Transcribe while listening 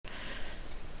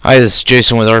Hi, this is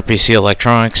Jason with RPC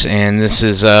Electronics, and this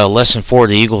is lesson 4 of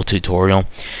the Eagle tutorial.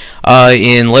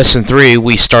 In lesson 3,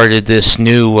 we started this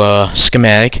new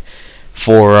schematic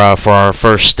for our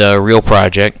first real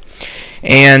project,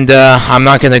 and I'm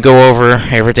not going to go over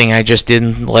everything I just did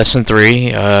in lesson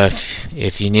 3.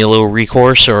 If you need a little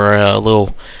recourse or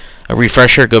a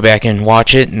refresher, go back and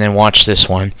watch it, and then watch this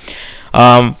one.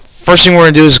 First thing we're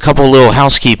going to do is a couple of little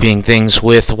housekeeping things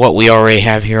with what we already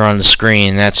have here on the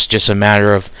screen. That's just a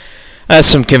matter of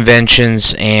some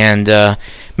conventions and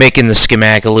making the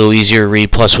schematic a little easier to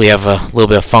read, plus we have a little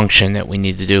bit of function that we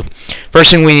need to do.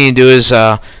 First thing we need to do is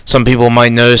some people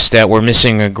might notice that we're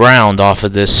missing a ground off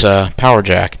of this power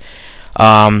jack.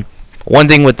 One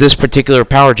thing with this particular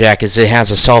power jack is it has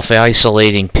a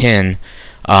self-isolating pin,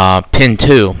 pin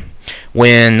 2.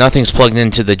 When nothing's plugged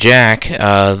into the jack,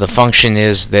 the function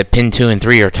is that pin 2 and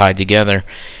 3 are tied together,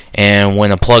 and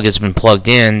when a plug has been plugged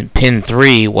in, pin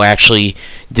 3 will actually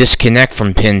disconnect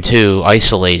from pin 2,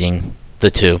 isolating the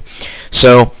two.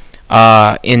 So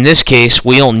in this case,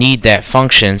 we don't need that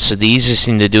function, so the easiest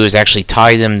thing to do is actually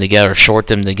tie them together, short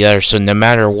them together, so no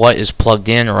matter what is plugged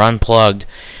in or unplugged,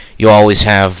 you always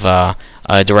have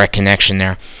a direct connection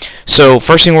there. So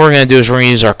first thing we're going to do is we're going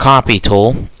to use our copy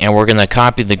tool, and we're going to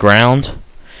copy the ground,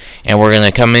 and we're going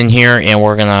to come in here and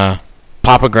we're going to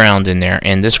pop a ground in there,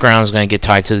 and this ground is going to get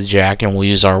tied to the jack, and we'll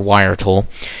use our wire tool.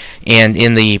 And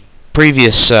in the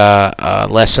previous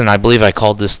lesson, I believe I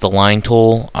called this the line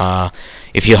tool.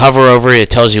 If you hover over it, it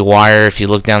tells you wire. If you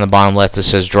look down the bottom left, it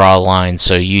says draw a line,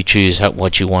 so you choose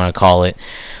what you want to call it.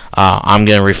 I'm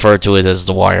going to refer to it as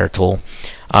the wire tool.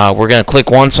 We're going to click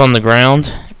once on the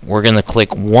ground, we're going to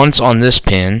click once on this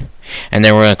pin, and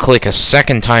then we're going to click a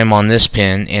second time on this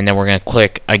pin, and then we're going to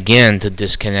click again to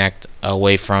disconnect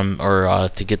away from, or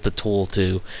to get the tool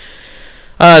to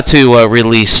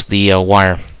release the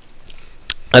wire.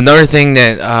 Another thing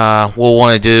that we'll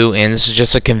want to do, and this is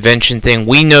just a convention thing,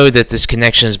 we know that this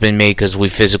connection has been made because we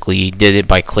physically did it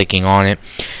by clicking on it.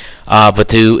 But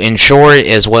to ensure it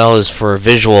as well as for a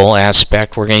visual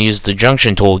aspect, we're going to use the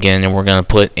junction tool again, and we're going to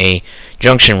put a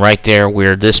junction right there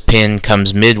where this pin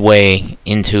comes midway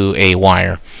into a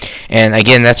wire. And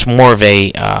again, that's more of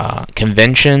a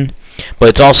convention, but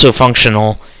it's also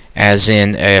functional, as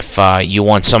in if you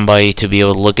want somebody to be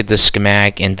able to look at the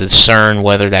schematic and discern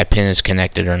whether that pin is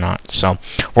connected or not. So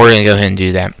we're going to go ahead and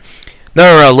do that.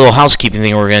 Another little housekeeping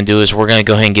thing we're going to do is we're going to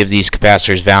go ahead and give these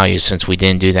capacitors values, since we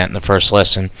didn't do that in the first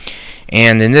lesson.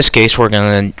 And in this case, we're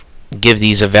going to give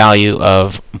these a value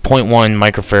of 0.1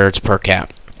 microfarads per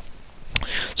cap.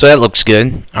 So that looks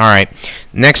good. Alright,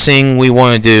 next thing we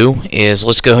want to do is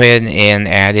let's go ahead and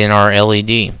add in our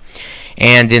LED.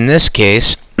 And in this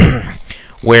case,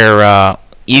 where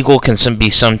Eagle can be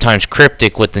sometimes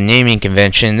cryptic with the naming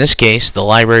convention, in this case the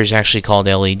library is actually called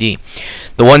LED.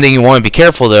 The one thing you want to be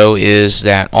careful though is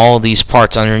that all of these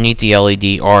parts underneath the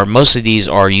LED most of these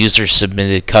are user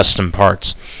submitted custom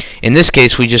parts. In this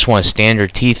case, we just want a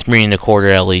standard T3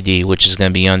 1/4 LED, which is going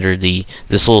to be under this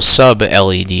little sub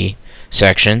LED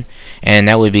section, and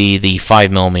that would be the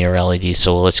 5mm LED.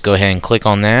 So let's go ahead and click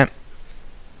on that,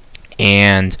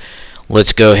 and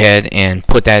let's go ahead and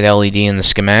put that LED in the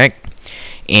schematic.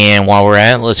 And while we're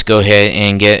at it, let's go ahead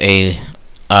and get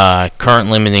a current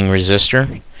limiting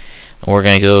resistor. We're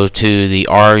going to go to the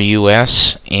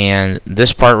RUS, and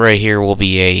this part right here will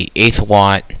be a 1/8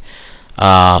 watt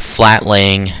flat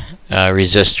laying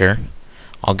resistor.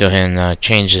 I'll go ahead and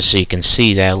change this so you can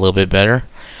see that a little bit better.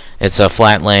 It's a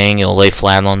flat laying; it'll lay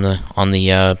flat on the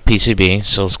PCB.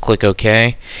 So let's click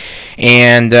OK.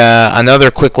 And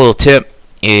another quick little tip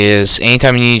is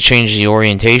anytime you need to change the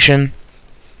orientation,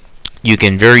 you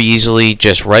can very easily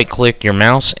just right-click your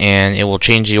mouse, and it will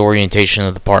change the orientation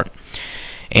of the part.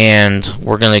 And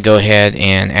we're going to go ahead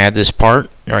and add this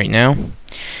part right now.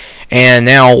 And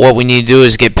now what we need to do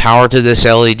is get power to this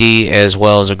LED as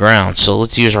well as a ground. So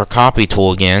let's use our copy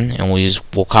tool again, and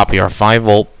we'll copy our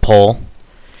 5-volt pole.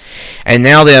 And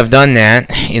now that I've done that,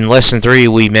 in lesson 3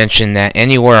 we mentioned that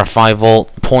anywhere a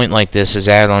 5-volt point like this is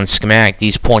added on schematic,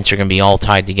 these points are going to be all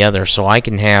tied together. So I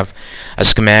can have a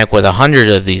schematic with 100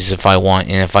 of these if I want,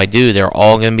 and if I do, they're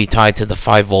all going to be tied to the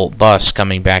 5-volt bus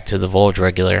coming back to the voltage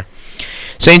regulator.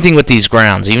 Same thing with these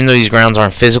grounds. Even though these grounds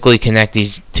aren't physically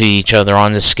connected to each other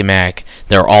on the schematic,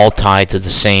 they're all tied to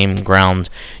the same ground,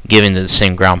 giving the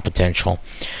same ground potential.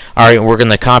 Alright, we're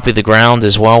going to copy the ground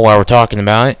as well while we're talking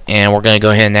about it, and we're going to go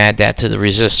ahead and add that to the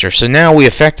resistor. So now we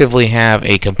effectively have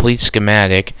a complete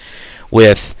schematic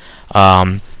with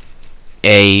a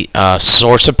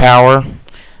source of power,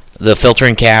 the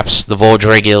filtering caps, the voltage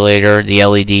regulator, the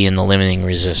LED, and the limiting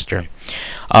resistor.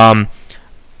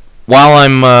 while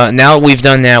I'm now that we've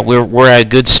done that, we're at a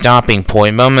good stopping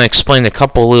point. But I'm going to explain a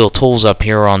couple little tools up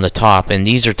here on the top, and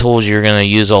these are tools you're going to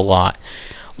use a lot.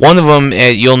 One of them,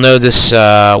 you'll notice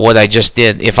what I just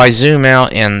did. If I zoom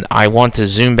out and I want to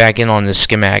zoom back in on the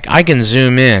schematic, I can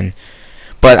zoom in,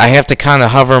 but I have to kind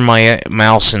of hover my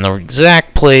mouse in the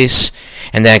exact place,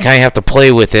 and then I kind of have to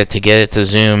play with it to get it to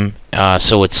zoom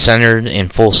so it's centered in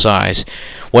full size.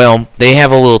 Well, they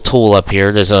have a little tool up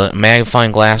here. There's a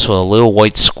magnifying glass with a little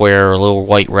white square or a little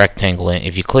white rectangle in it.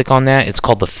 If you click on that, it's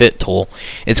called the Fit tool.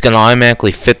 It's going to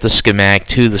automatically fit the schematic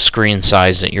to the screen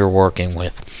size that you're working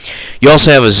with. You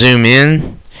also have a zoom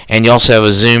in, and you also have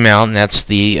a zoom out, and that's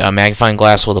the magnifying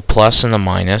glass with a plus and a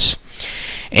minus.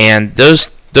 And those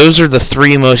are the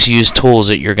three most used tools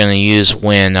that you're going to use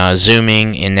when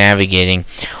zooming and navigating.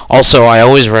 Also, I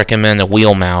always recommend a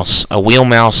wheel mouse. A wheel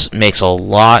mouse makes a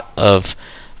lot of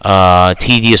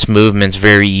tedious movements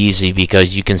very easy,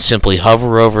 because you can simply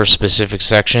hover over a specific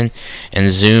section and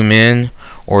zoom in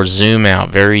or zoom out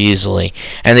very easily.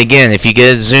 And again, if you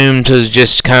get it zoomed to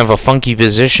just kind of a funky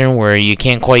position where you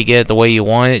can't quite get it the way you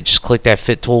want it, just click that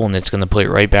Fit tool and it's going to put it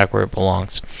right back where it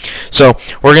belongs. So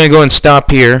we're going to go and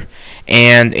stop here.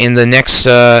 And in the next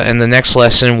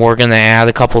lesson, we're going to add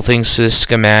a couple things to this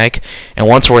schematic. And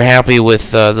once we're happy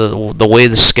with the way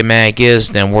the schematic is,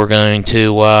 then we're going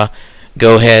to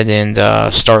go ahead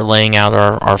and start laying out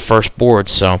our first board.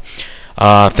 So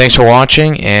thanks for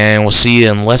watching, and we'll see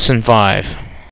you in lesson 5.